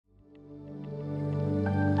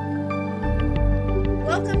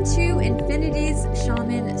Welcome to Infinity's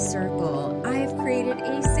Shaman Circle. I've created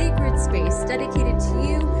a sacred space dedicated to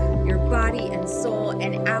you, your body and soul,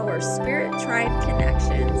 and our spirit tribe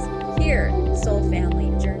connections. Here, soul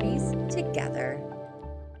family journeys together.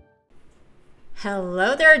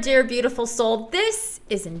 Hello there, dear beautiful soul. This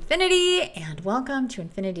is Infinity, and welcome to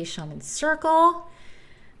Infinity Shaman Circle.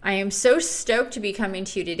 I am so stoked to be coming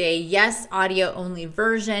to you today. Yes, audio only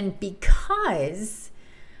version, because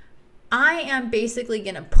I am basically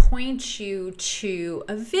going to point you to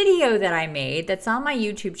a video that I made that's on my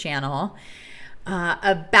YouTube channel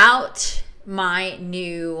about my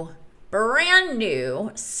brand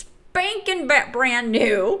new, spanking brand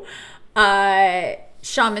new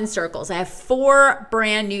shaman circles. I have 4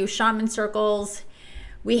 brand new shaman circles.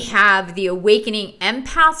 We have the Awakening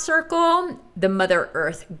Empath Circle, the Mother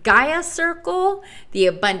Earth Gaia Circle, the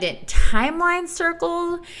Abundant Timeline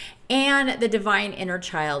Circle, and the Divine Inner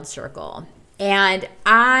Child Circle. And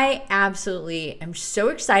I absolutely am so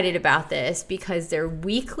excited about this because they're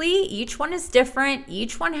weekly. Each one is different.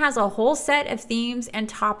 Each one has a whole set of themes and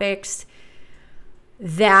topics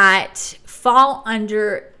that fall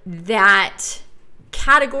under that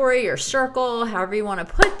category or circle, however you want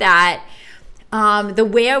to put that. The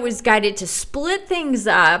way I was guided to split things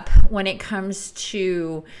up when it comes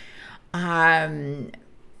to the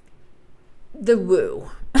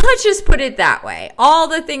woo. Let's just put it that way. All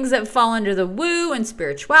the things that fall under the woo and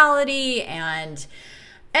spirituality and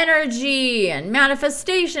energy and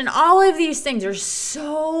manifestation, all of these things, are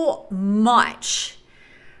so much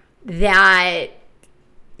that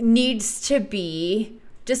needs to be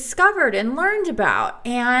discovered and learned about.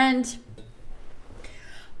 And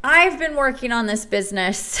I've been working on this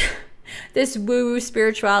business, this woo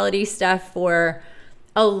spirituality stuff, for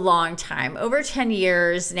a long time, over 10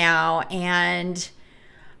 years now, and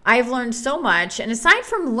I've learned so much. And aside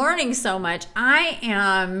from learning so much, I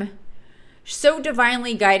am so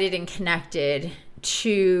divinely guided and connected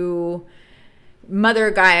to Mother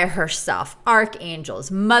Gaia herself, archangels,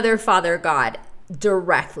 Mother, Father, God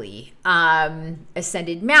directly,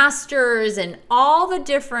 ascended masters, and all the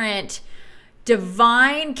different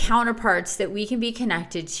divine counterparts that we can be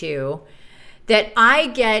connected to, that I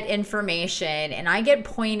get information and I get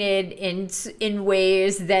pointed in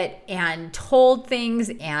ways that, and told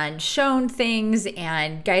things and shown things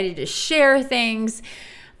and guided to share things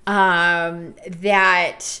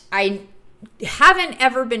that I haven't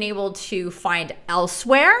ever been able to find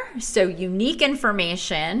elsewhere. So unique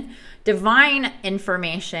information, divine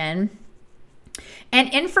information,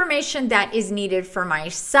 and information that is needed for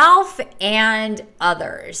myself and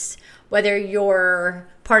others, whether you're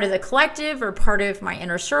part of the collective or part of my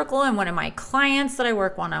inner circle and one of my clients that I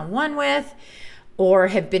work one-on-one with, or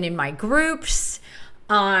have been in my groups.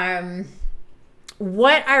 What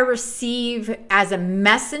I receive as a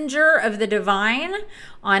messenger of the divine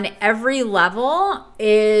on every level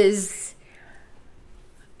is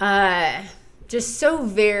just so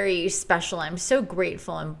very special. I'm so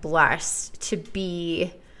grateful and blessed to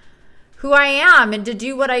be who I am and to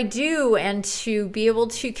do what I do and to be able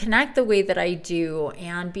to connect the way that I do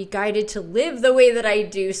and be guided to live the way that I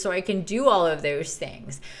do so I can do all of those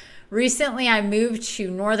things. Recently, I moved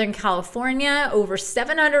to Northern California, over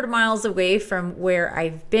 700 miles away from where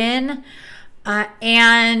I've been,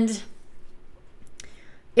 and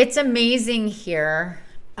it's amazing here.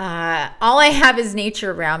 All I have is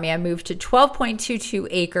nature around me. I moved to 12.22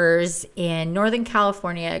 acres in Northern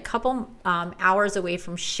California, a couple hours away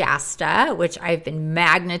from Shasta, which I've been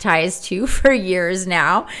magnetized to for years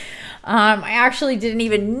now. I actually didn't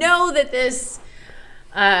even know that this,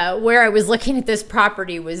 where I was looking at this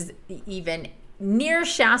property, was even near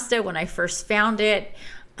Shasta when I first found it.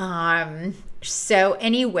 So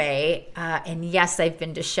anyway, and yes, I've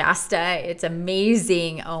been to Shasta. It's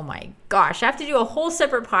amazing. Oh my gosh. I have to do a whole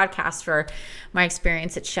separate podcast for my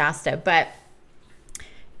experience at Shasta, but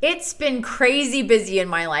it's been crazy busy in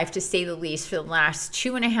my life, to say the least, for the last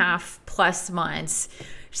 2.5+ months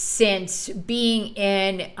since being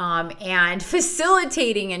in and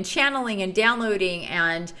facilitating and channeling and downloading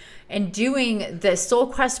and doing the Soul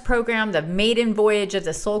Quest program. The maiden voyage of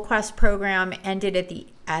the Soul Quest program ended at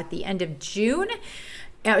the end of June.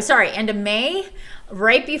 End of May,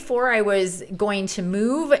 right before I was going to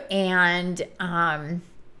move, and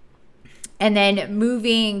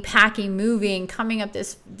then packing, coming up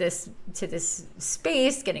this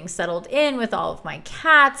space, getting settled in with all of my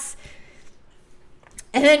cats,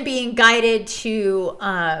 and then being guided to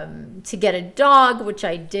get a dog, which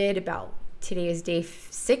I did about, today is day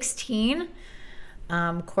 16.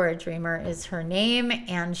 Cora Dreamer is her name,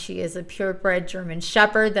 and she is a purebred German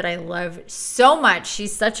Shepherd that I love so much.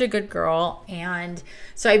 She's such a good girl, and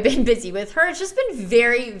so I've been busy with her. It's just been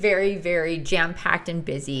very, very, very jam-packed and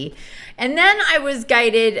busy. And then I was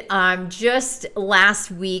guided just last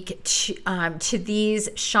week to these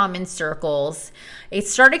shaman circles. It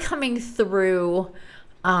started coming through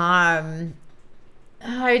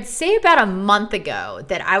I'd say about a month ago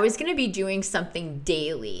that I was going to be doing something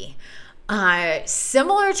daily.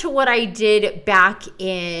 Similar to what I did back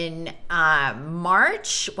in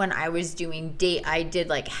March when I was doing I did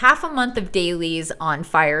like half a month of dailies on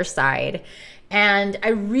Fireside, and I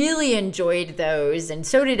really enjoyed those, and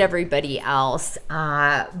so did everybody else.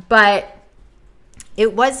 But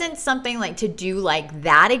it wasn't something like to do like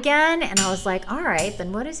that again. And I was like, all right,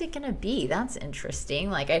 then what is it going to be? That's interesting.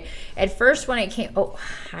 Like at first when it came, oh,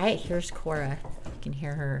 hi, here's Cora. You can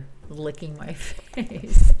hear her licking my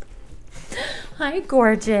face. Hi,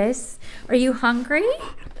 gorgeous. Are you hungry?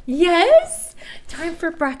 Yes? Time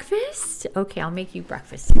for breakfast? Okay, I'll make you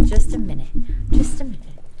breakfast in just a minute. Just a minute.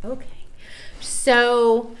 Okay.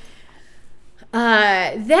 So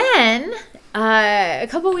then a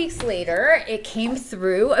couple weeks later, it came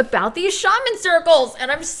through about these shaman circles,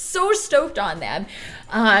 and I'm so stoked on them.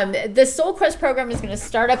 The Soul Quest program is going to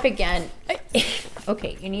start up again.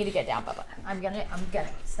 Okay, you need to get down, Bubba. I'm gonna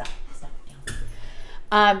stop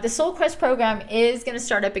down. The Soul Quest program is going to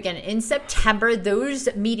start up again in September.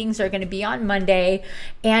 Those meetings are going to be on Monday,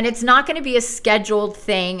 and it's not going to be a scheduled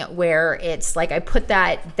thing where it's like I put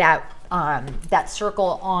that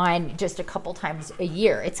circle on just a couple times a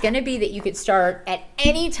year. It's going to be that you could start at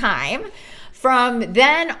any time from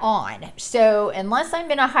then on. So unless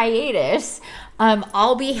I'm in a hiatus,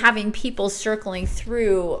 I'll be having people circling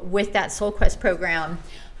through with that Soul Quest program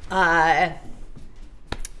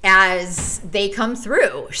as they come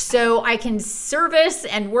through. So I can service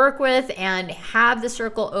and work with and have the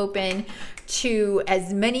circle open to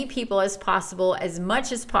as many people as possible, as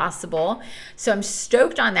much as possible. So I'm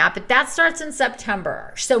stoked on that, but that starts in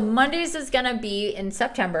September. So Mondays is going to be in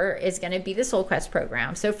September is going to be the Soul Quest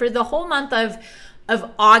program. So for the whole month of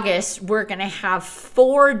August, we're going to have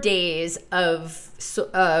 4 days of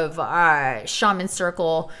Shaman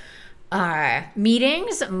Circle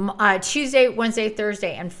meetings, Tuesday, Wednesday,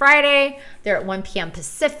 Thursday, and Friday. They're at 1 p.m.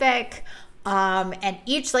 Pacific. And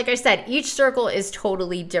like I said, each circle is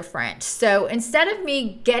totally different. So instead of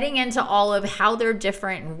me getting into all of how they're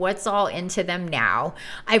different and what's all into them now,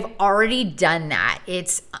 I've already done that.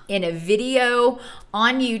 It's in a video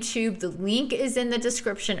on YouTube. The link is in the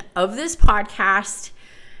description of this podcast.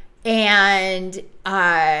 And,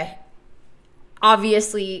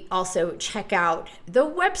 obviously also check out the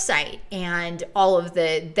website and all of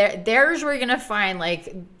there's where you're going to find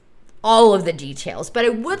like all of the details. But I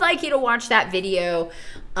would like you to watch that video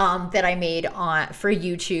that I made for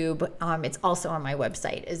YouTube. It's also on my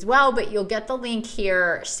website as well, but you'll get the link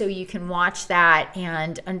here so you can watch that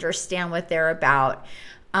and understand what they're about.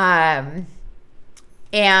 And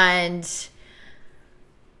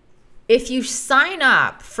if you sign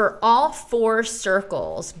up for all 4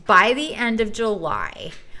 circles by the end of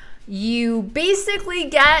July, you basically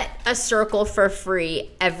get a circle for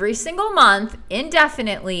free every single month,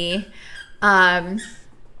 indefinitely. So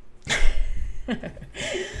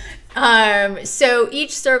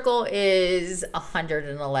each circle is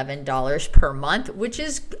 $111 per month, which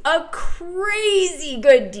is a crazy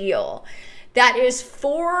good deal. That is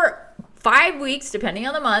 5 weeks, depending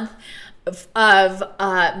on the month, of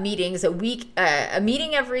meetings a week, a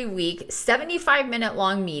meeting every week, 75-minute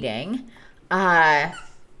long meeting, where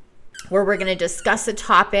we're going to discuss a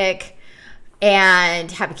topic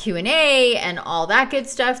and have a Q&A and all that good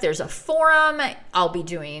stuff. There's a forum. I'll be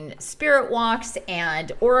doing spirit walks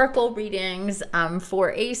and oracle readings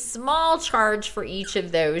for a small charge for each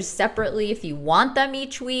of those separately if you want them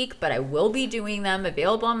each week, but I will be doing them,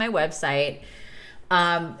 available on my website.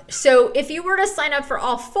 So if you were to sign up for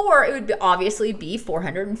all 4, it would obviously be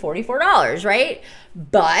 $444, right?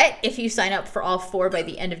 But if you sign up for all 4 by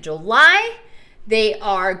the end of July, they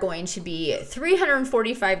are going to be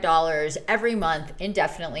 $345 every month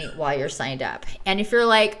indefinitely while you're signed up. And if you're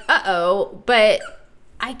like, uh-oh, but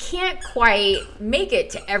I can't quite make it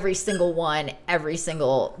to every single one, every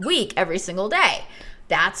single week, every single day,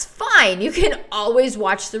 that's fine. You can always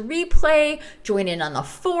watch the replay, join in on the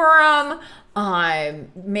forum,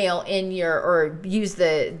 mail in or use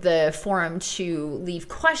the forum to leave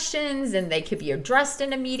questions, and they could be addressed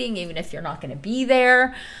in a meeting even if you're not going to be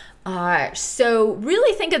there. So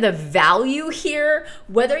really think of the value here,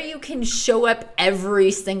 whether you can show up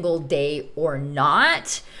every single day or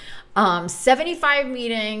not. 75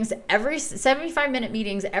 meetings, 75-minute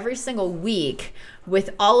meetings every single week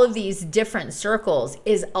with all of these different circles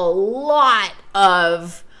is a lot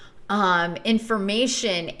of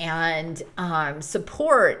information and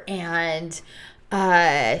support and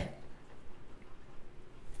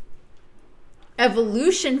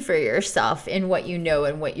evolution for yourself in what you know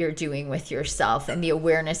and what you're doing with yourself and the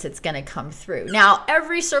awareness that's going to come through. Now,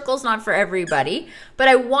 every circle's not for everybody, but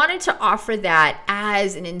I wanted to offer that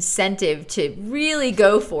as an incentive to really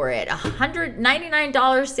go for it.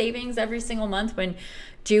 $199 savings every single month when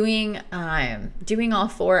doing all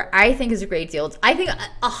four, I think is a great deal. I think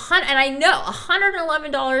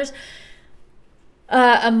 $111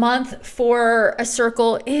 a month for a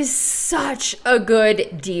circle is such a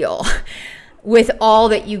good deal. With all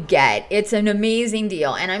that you get, it's an amazing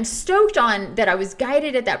deal. And I'm stoked on that I was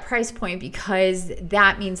guided at that price point because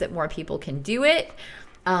that means that more people can do it.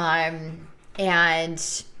 And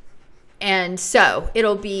so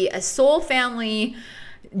it'll be a soul family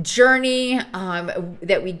journey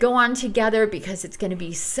that we go on together because it's going to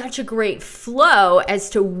be such a great flow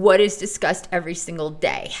as to what is discussed every single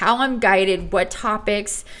day, how I'm guided, what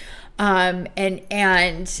topics, and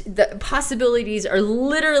the possibilities are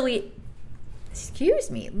literally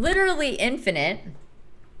infinite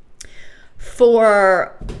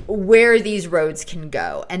for where these roads can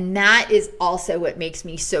go. And that is also what makes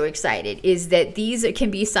me so excited, is that these can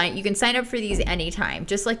be you can sign up for these anytime,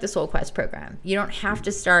 just like the Soul Quest program. You don't have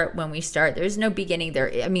to start when we start. There's no beginning there.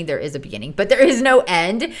 I mean, there is a beginning, but there is no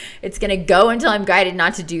end. It's going to go until I'm guided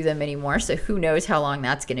not to do them anymore. So who knows how long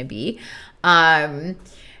that's going to be. And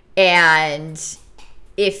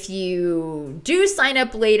if you do sign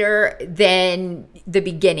up later than the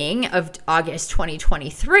beginning of August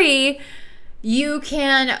 2023, you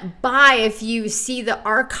can buy, if you see the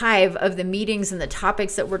archive of the meetings and the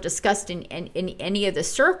topics that were discussed in any of the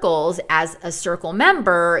circles as a circle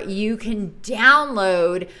member, you can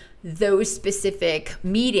download those specific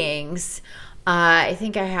meetings. I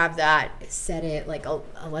think I have that set at like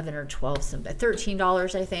 11 or 12, something,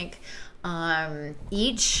 $13, I think,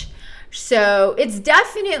 each. So it's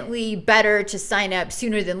definitely better to sign up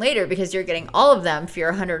sooner than later because you're getting all of them for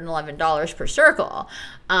your $111 per circle.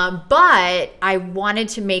 But I wanted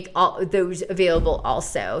to make all those available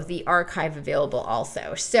also, the archive available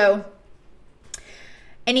also. So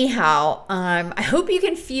anyhow, I hope you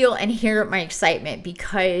can feel and hear my excitement,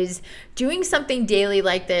 because doing something daily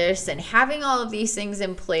like this and having all of these things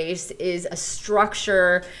in place is a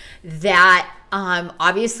structure that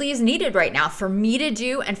obviously is needed right now for me to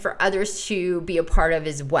do and for others to be a part of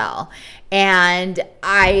as well. And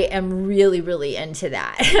I am really, really into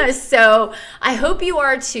that. So I hope you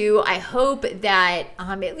are too. I hope that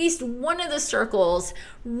at least one of the circles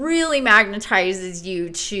really magnetizes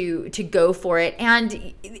you to go for it.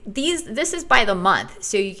 And this is by the month.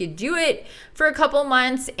 So you could do it for a couple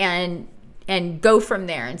months and go from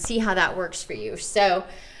there and see how that works for you. So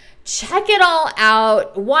check it all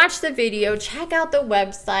out, watch the video, check out the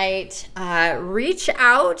website, reach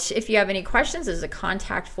out if you have any questions. There's a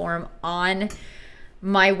contact form on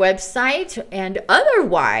my website, and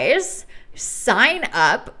otherwise sign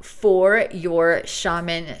up for your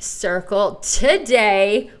Shaman Circle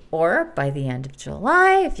today or by the end of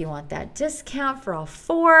July if you want that discount for all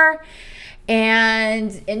four.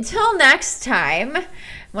 And until next time,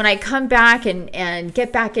 when I come back and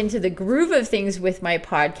get back into the groove of things with my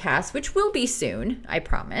podcast, which will be soon, I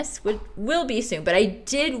promise, will be soon. But I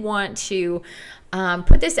did want to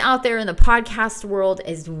put this out there in the podcast world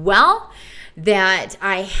as well, that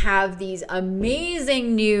I have these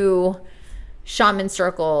amazing new Shaman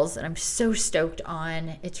circles and I'm so stoked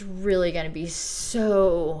on. It's really going to be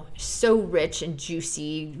so rich and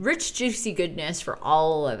juicy goodness for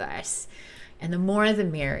all of us. And the more the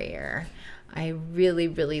merrier. I really,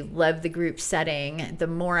 really love the group setting. The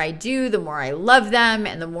more I do, the more I love them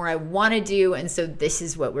and the more I want to do. And so this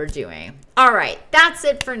is what we're doing. All right, that's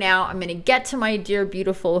it for now. I'm going to get to my dear,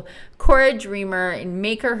 beautiful Cora Dreamer and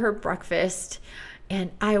make her breakfast.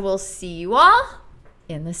 And I will see you all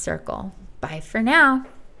in the circle. Bye for now.